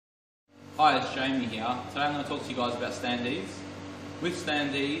Hi, it's Jamie here. Today I'm going to talk to you guys about standees. With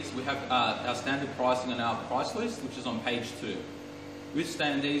standees, we have our standard pricing on our price list, which is on page 2. With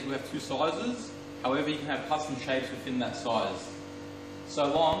standees, we have 2 sizes. However, you can have custom shapes within that size,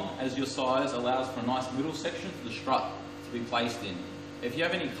 so long as your size allows for a nice middle section for the strut to be placed in. If you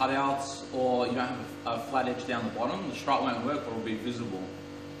have any cutouts or you don't have a flat edge down the bottom, the strut won't work or it will be visible.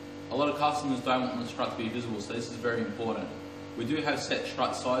 A lot of customers don't want the strut to be visible, so this is very important. We do have set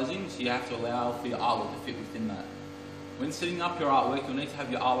strut sizing, so you have to allow for your artwork to fit within that. When setting up your artwork, you'll need to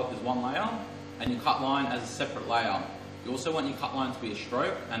have your artwork as one layer and your cut line as a separate layer. You also want your cut line to be a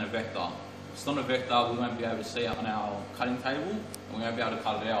stroke and a vector. If it's not a vector, we won't be able to see it on our cutting table and we won't be able to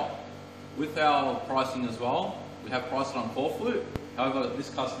cut it out. With our pricing as well, we have priced it on core flute. However, this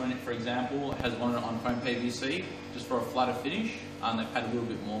customer, for example, has wanted it on chrome PVC just for a flatter finish, and they've paid a little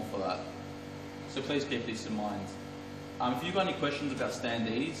bit more for that. So please keep this in mind. If you've got any questions about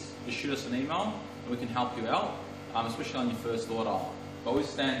standees, just shoot us an email and we can help you out, especially on your first order. But with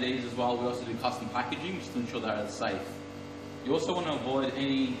standees as well, we also do custom packaging just to ensure that it's safe. You also want to avoid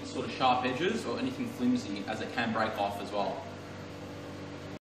any sort of sharp edges or anything flimsy, as it can break off as well.